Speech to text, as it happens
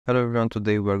Hello everyone,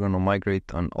 today we're going to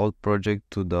migrate an old project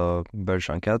to the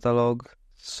version catalog.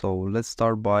 So let's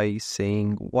start by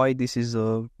saying why this is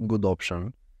a good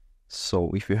option. So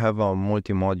if you have a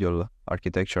multi-module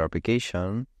architecture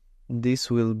application, this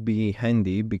will be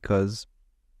handy because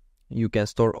you can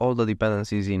store all the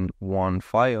dependencies in one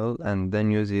file and then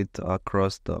use it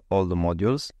across all the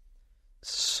modules.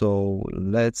 So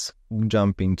let's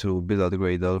jump into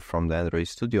build.gradle from the Android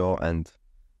Studio and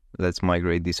let's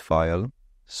migrate this file.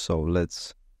 So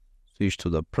let's switch to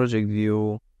the project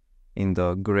view. In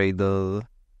the Gradle,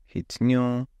 hit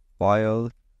new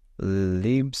file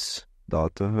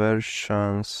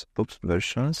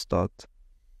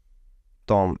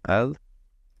libs.versions.toml,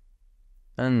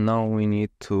 and now we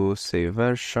need to save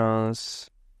versions.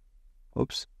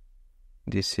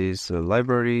 This is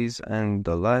libraries, and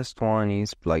the last one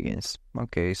is plugins.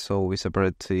 Okay, so we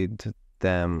separated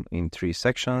them in 3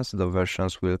 sections. The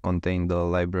versions will contain the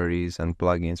libraries and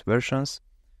plugins versions.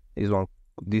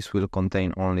 This will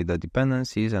contain only the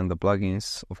dependencies, and the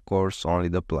plugins, of course, only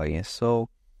the plugins. So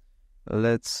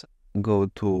let's go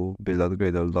to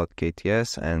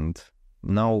build.gradle.kts, and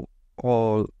now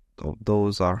all of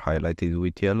those are highlighted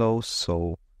with yellow,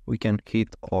 so we can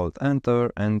hit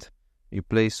Alt-Enter and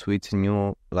replace with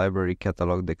new library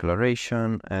catalog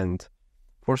declaration, and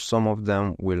for some of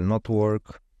them will not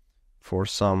work. For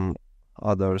some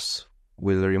others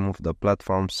will remove the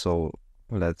platform, so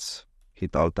let's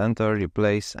hit Alt-Enter,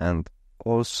 replace, and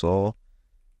also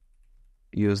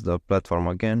use the platform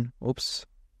again.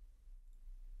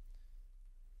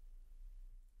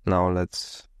 Now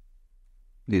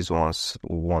these ones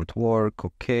won't work.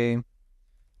 Okay,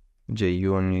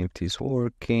 JUnit is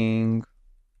working.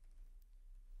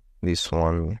 This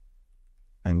one,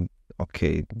 and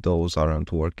okay, those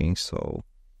aren't working, so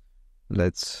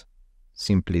let's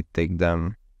simply take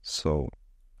them. So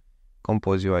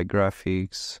compose UI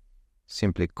graphics,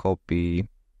 simply copy,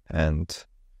 and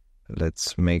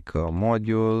let's make a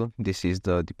module. This is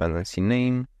the dependency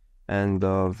name, and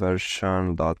the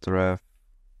version.ref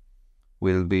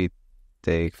will be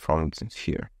taken from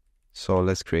here. So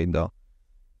let's create the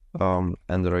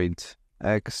Android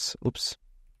X,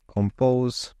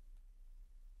 compose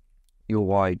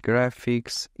UI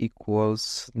graphics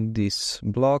equals this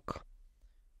block.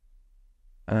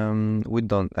 We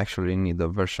don't actually need the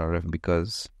version ref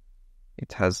because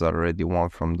it has already one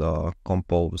from the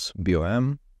compose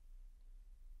BOM.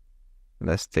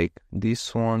 Let's take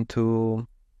this one too.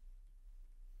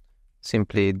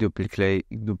 Simply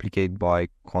duplicate by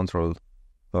Ctrl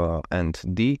and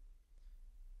D.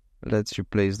 Let's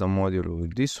replace the module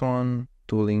with this one.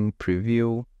 Tooling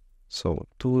preview. So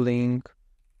tooling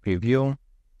preview.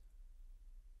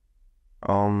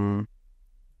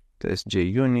 Test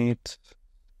JUnit.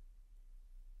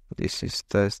 This is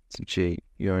test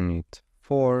JUnit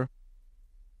 4.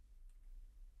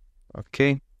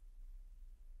 Okay.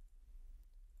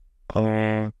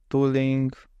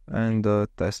 Tooling and the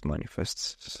test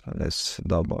manifests. Let's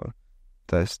double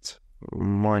test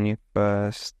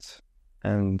manifest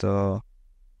and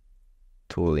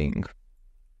tooling.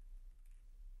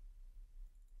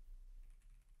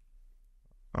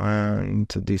 And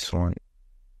this one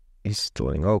is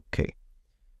tooling. Okay.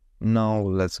 Now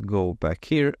let's go back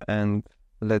here and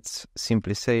let's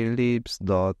simply say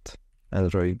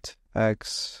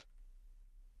libs.androidx.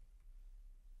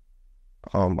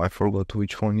 I forgot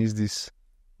which one is this.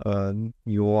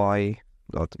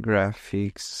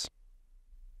 UI.graphics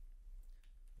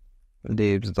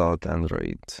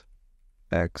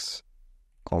libs.androidx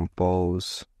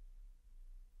compose.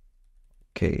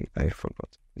 Okay, I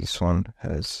forgot. This one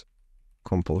has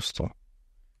compose too.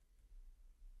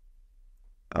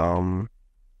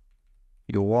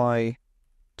 UI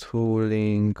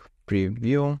tooling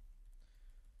preview.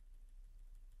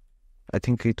 I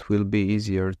think it will be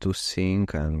easier to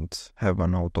sync and have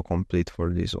an autocomplete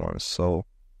for this one. So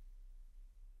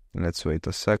let's wait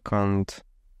a second.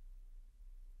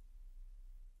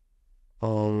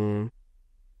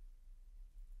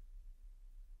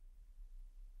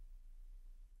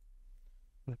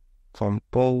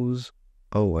 Compose.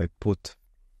 Oh, I put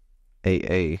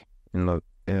AA in the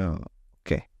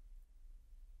okay.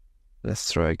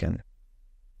 Let's try again.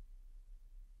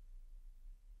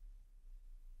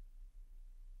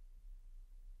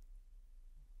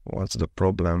 What's the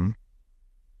problem?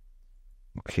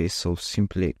 Okay, so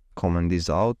simply comment this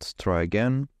out, try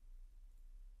again.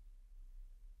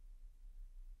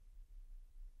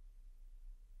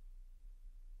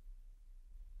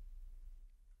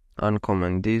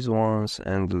 Uncomment these ones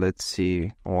and let's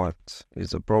see what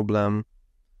is the problem.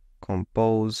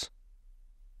 Compose.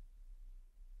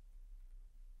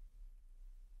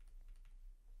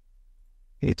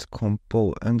 It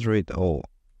compose Android. Oh,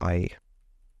 I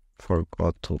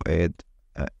forgot to add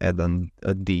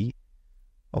a D.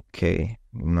 Okay,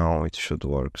 now it should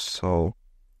work. So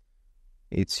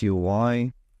it's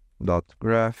UI dot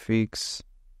graphics.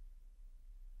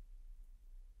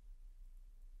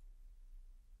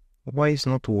 Why is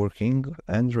not working?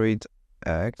 Android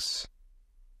X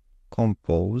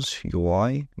compose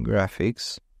UI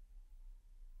graphics.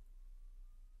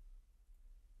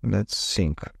 Let's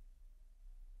sync.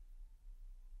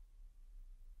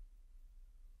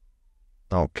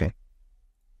 Okay.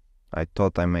 I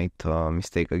thought I made a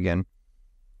mistake again.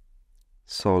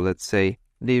 So let's say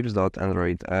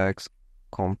libs.androidx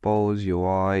compose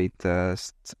UI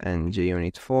test and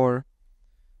JUnit 4.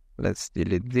 Let's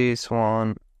delete this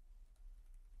one.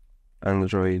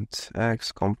 Android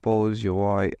X compose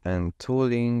UI and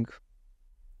tooling.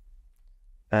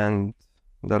 And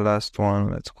the last one,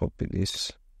 let's copy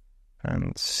this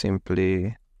and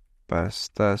simply pass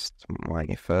test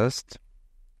manifest.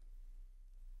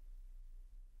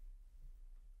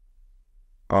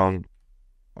 Okay.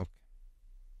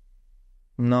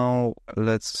 Now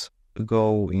let's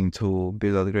go into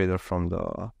build upgrader from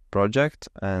the project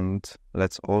and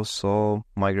let's also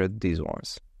migrate these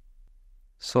ones.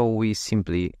 So we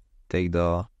simply take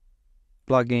the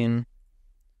plugin.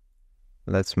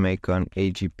 Let's make an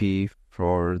AGP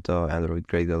for the Android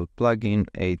Gradle plugin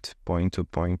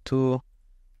 8.2.2.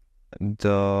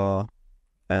 The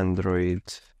Android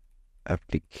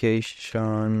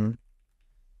application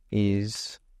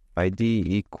is ID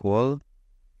equal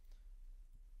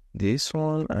this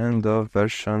one, and the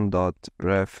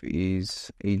version.ref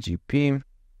is AGP.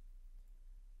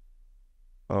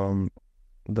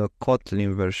 The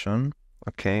Kotlin version,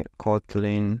 okay,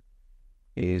 Kotlin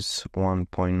is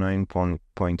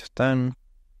 1.9.10.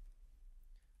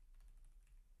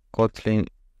 Kotlin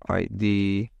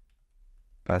ID,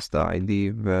 pass the ID,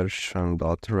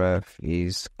 version.ref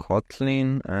is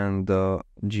Kotlin, and the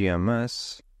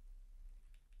GMS,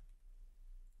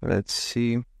 let's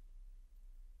see,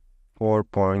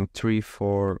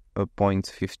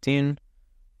 4.34.15,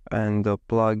 and the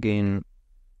plugin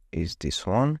is this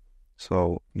one.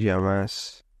 So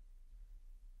GMS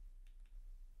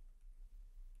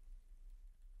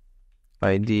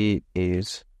ID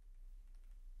is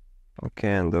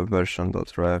okay, and the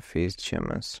version.ref is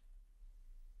GMS.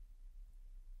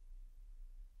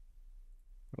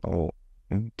 Oh,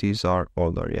 these are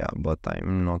older, yeah, but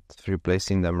I'm not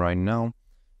replacing them right now.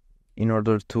 In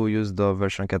order to use the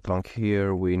version catalog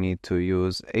here, we need to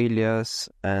use alias,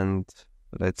 and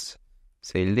let's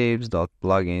say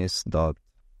libs.plugins.agp,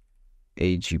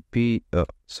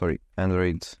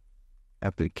 Android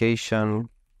application.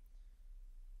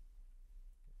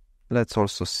 Let's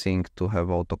also sync to have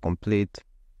autocomplete.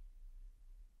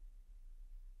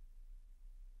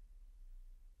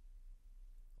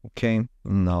 Okay,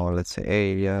 now let's say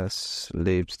alias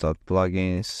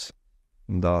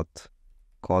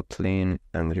libs.plugins.kotlin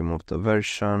and remove the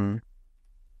version.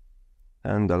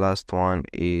 And the last one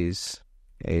is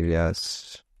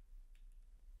alias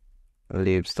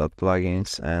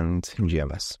libs.plugins and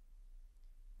GMS.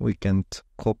 We can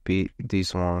copy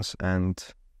these ones and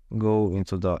go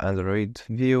into the Android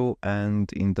view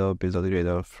and in the build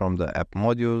upgrader from the app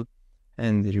module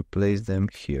and replace them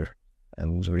here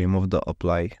and remove the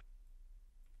apply.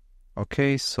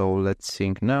 Okay, so let's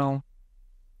sync now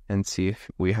and see if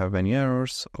we have any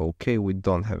errors. Okay, we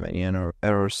don't have any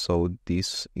errors, so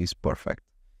this is perfect.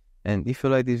 And if you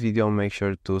like this video, make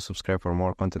sure to subscribe for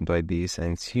more content like this,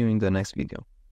 and see you in the next video.